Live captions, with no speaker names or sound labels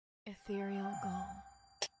Ethereal Gull.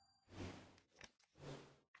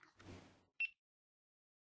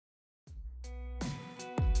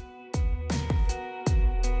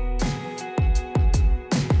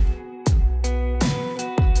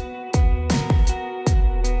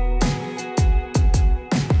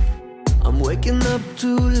 I'm waking up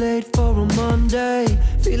too late for a Monday,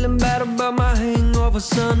 feeling bad about my hangover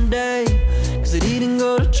Sunday, 'cause I didn't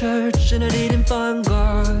go to church and I didn't find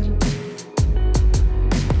God.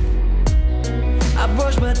 I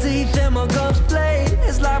brush my teeth and my gums play.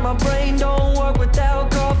 It's like my brain don't work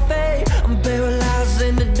without coffee. I'm paralyzed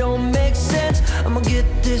and it don't make sense. I'ma get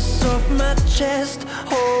this off my chest.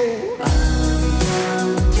 Oh,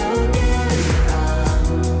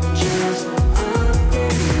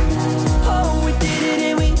 we did it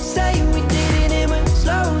and we say we did it, and we're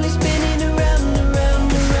slowly spinning around and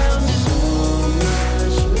around and around. So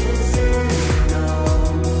much missing, no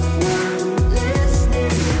one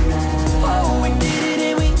listening now. Oh, we did it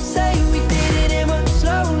and we say we did it, and we're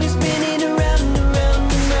slowly spinning around and around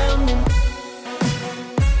and around.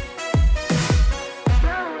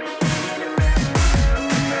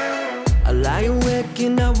 I lie awake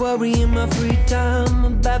and I worry in my free time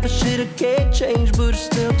about the shit I can't change, but I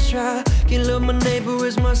still try. Can't love my neighbor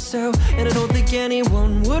as myself, and I don't think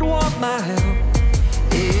anyone would want my help.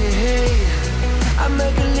 Yeah, I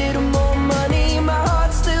make a little more money, my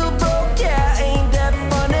heart's still broke. Yeah, ain't that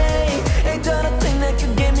funny? Ain't done a thing that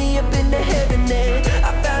could get me up into heaven.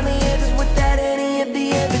 I found the answers without any of the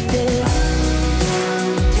evidence.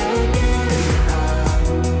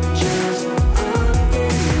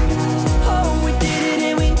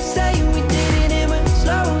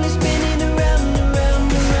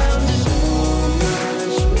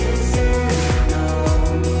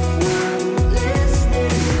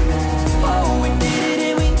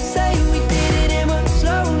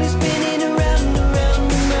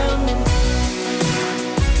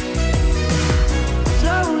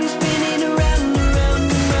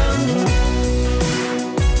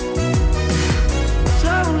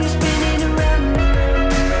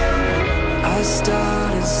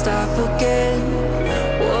 Start and stop again.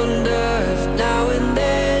 Wonder if now and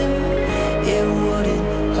then it wouldn't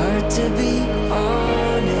hurt to be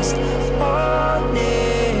honest,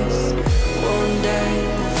 honest. One day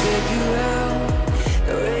we'll figure out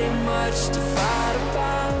there ain't much to fight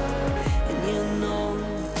about, and you know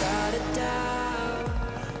without a doubt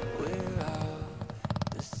we're all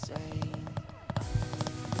the same.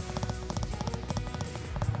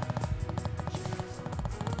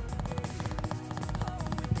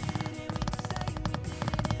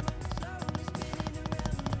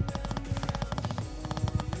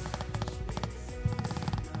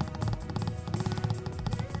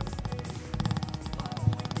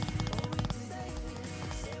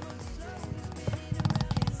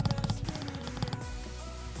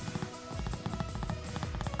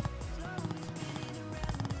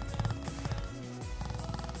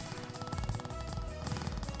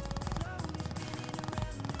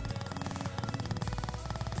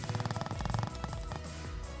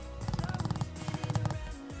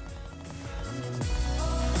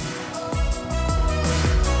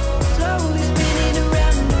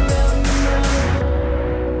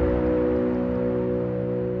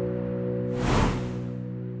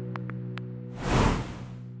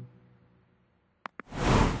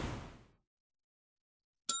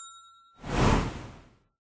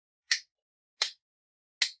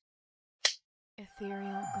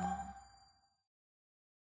 Ethereal Gull.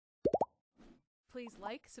 Please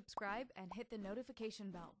like, subscribe, and hit the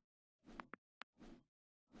notification bell.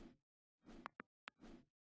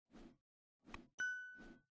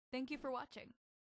 Thank you for watching.